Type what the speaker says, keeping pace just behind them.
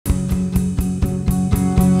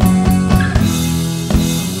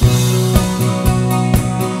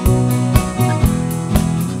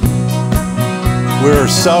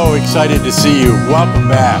so excited to see you. Welcome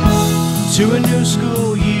back. To a new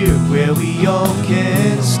school year where we all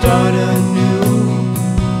can start anew.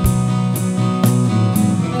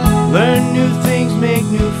 Learn new things, make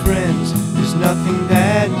new friends. There's nothing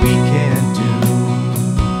that we can't do.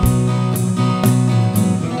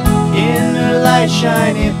 Inner light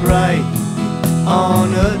shining bright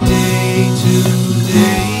on a day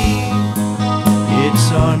today.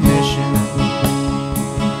 It's our mission.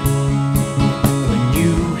 When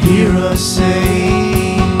you hear us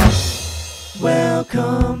say,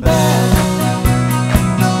 welcome back,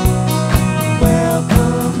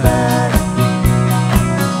 welcome back,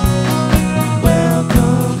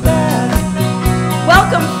 welcome back,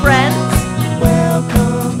 Welcome, friends.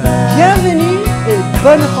 welcome back. Bienvenue et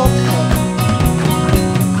bonne rentrée.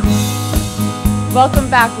 Welcome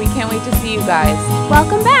back. We can't wait to see you guys.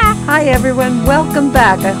 Welcome back. Hi everyone, welcome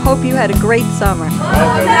back. I hope you had a great summer.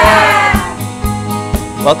 Welcome back.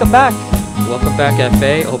 Welcome back. Welcome back,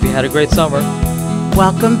 FA. Hope you had a great summer.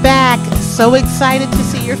 Welcome back. So excited to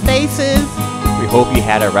see your faces. We hope you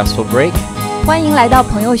had a restful break. 欢迎来到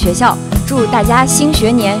朋友学校，祝大家新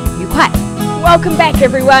学年愉快。Welcome back,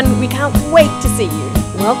 everyone. We can't wait to see you.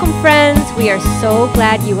 Welcome, friends. We are so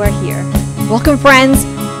glad you are here. Welcome, friends.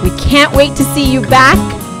 We can't wait to see you back.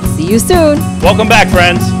 See you soon. Welcome back,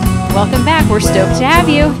 friends. Welcome back. We're stoked to have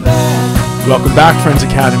you. Welcome back, Friends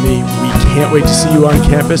Academy. We can't wait to see you on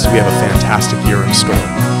campus. We have a fantastic year in store.